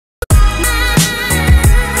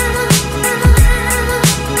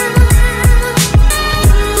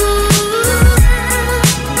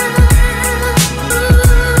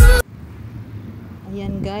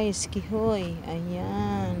guys, kihoy.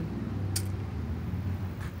 Ayan.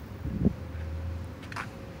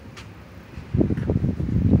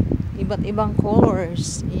 Iba't ibang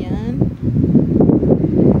colors. Ayan.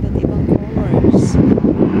 Iba't ibang colors.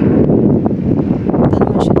 Ito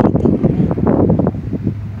naman siya dito. Ayan.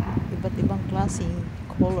 Iba't ibang klaseng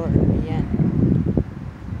color. Ayan.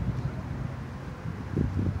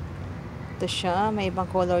 Ito siya. May ibang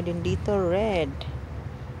color din dito. Red.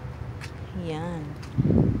 Ayan.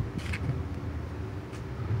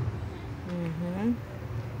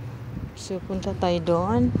 So, punta tayo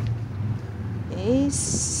doon.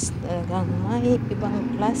 Is talagang may ibang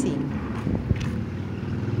klase.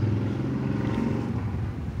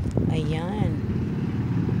 Ayan.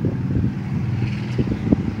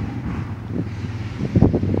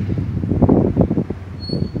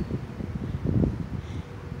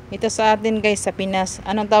 Ito sa atin guys, sa Pinas.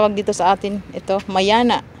 Anong tawag dito sa atin? Ito,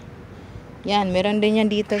 mayana. Yan, meron din yan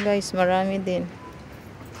dito guys. Marami din.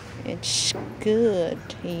 It's good.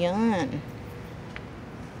 Ayan.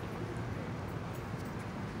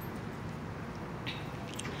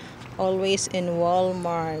 Always in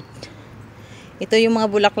Walmart. Ito yung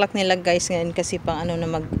mga bulaklak nila guys ngayon kasi pang ano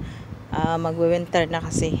na magwe-winter na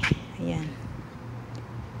kasi. Ayan.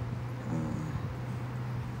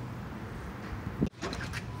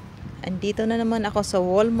 Andito na naman ako sa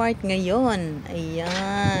Walmart ngayon.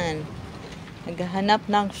 Ayan. Naghahanap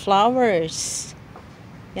ng flowers.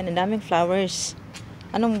 Yan, ang daming flowers.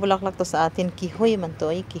 Anong bulaklak to sa atin? Kihoy man to.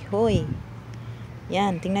 Ay, kihoy.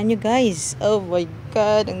 Yan, tingnan nyo guys. Oh my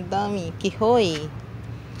God, ang dami. Kihoy.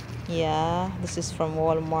 Yeah, this is from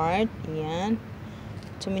Walmart. Ayan.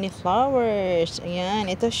 Too many flowers. Ayan,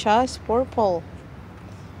 ito siya is purple.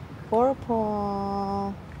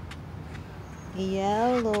 Purple.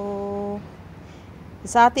 Yellow.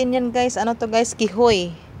 Sa atin yan guys. Ano to guys?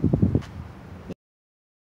 Kihoy.